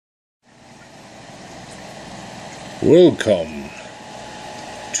Welcome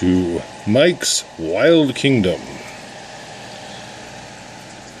to Mike's Wild Kingdom.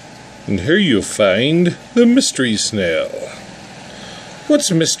 And here you find the Mystery Snail.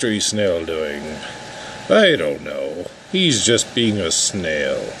 What's Mystery Snail doing? I don't know. He's just being a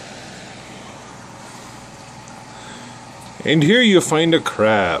snail. And here you find a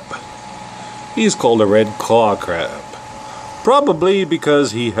crab. He's called a red claw crab. Probably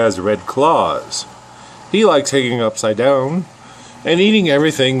because he has red claws. He likes hanging upside down and eating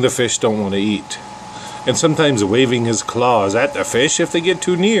everything the fish don't want to eat. And sometimes waving his claws at the fish if they get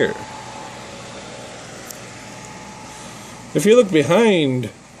too near. If you look behind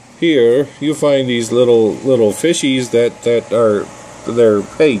here, you find these little fishies that are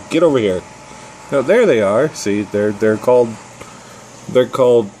hey, get over here. Now there they are. See, they're called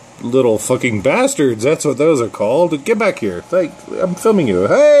little fucking bastards. That's what those are called. Get back here. Like, I'm filming you.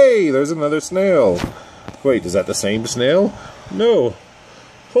 Hey, there's another snail. Wait, is that the same snail? No.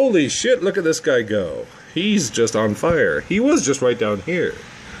 Holy shit, look at this guy go. He's just on fire. He was just right down here.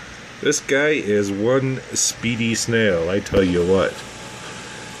 This guy is one speedy snail, I tell you what.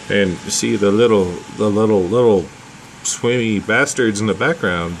 And see the little swimmy bastards in the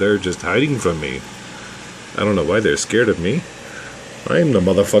background, they're just hiding from me. I don't know why they're scared of me. I'm the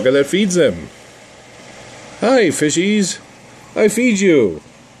motherfucker that feeds them. Hi, fishies. I feed you.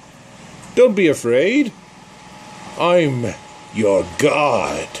 Don't be afraid. I'm your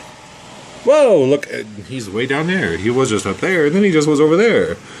god. Whoa, look, he's way down there. He was just up there, and then he just was over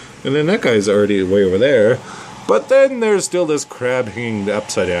there. And then that guy's already way over there. But then there's still this crab hanging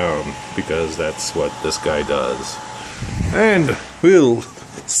upside down, because that's what this guy does. And we'll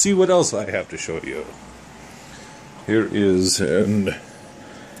see what else I have to show you. Here is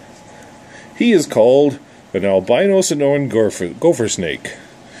he is called an albino Sonoran gopher snake.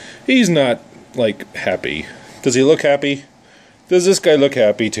 He's not, like, happy. Does he look happy? Does this guy look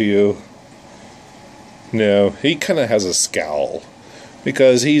happy to you? No, he kind of has a scowl.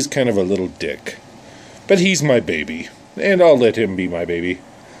 Because he's kind of a little dick. But he's my baby. And I'll let him be my baby.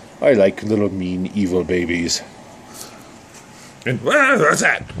 I like little mean, evil babies. And what's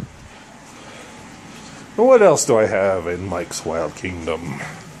that? What else do I have in Mike's Wild Kingdom?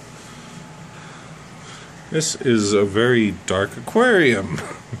 This is a very dark aquarium.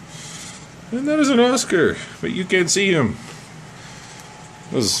 And that is an Oscar, but you can't see him.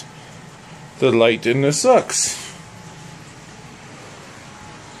 Because the light in this sucks.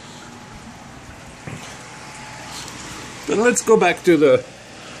 But let's go back to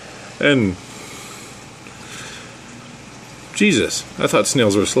and Jesus, I thought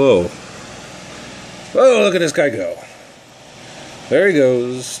snails were slow. Oh, look at this guy go. There he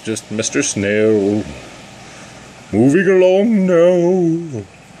goes, just Mr. Snail. Moving along now.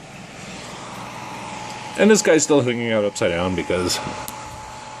 And this guy's still hanging out upside down because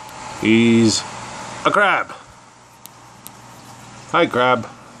he's a crab. Hi, crab.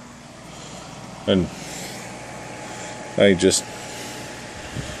 And I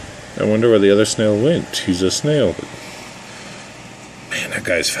wonder where the other snail went. He's a snail. Man, that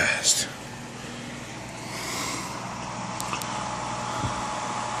guy's fast.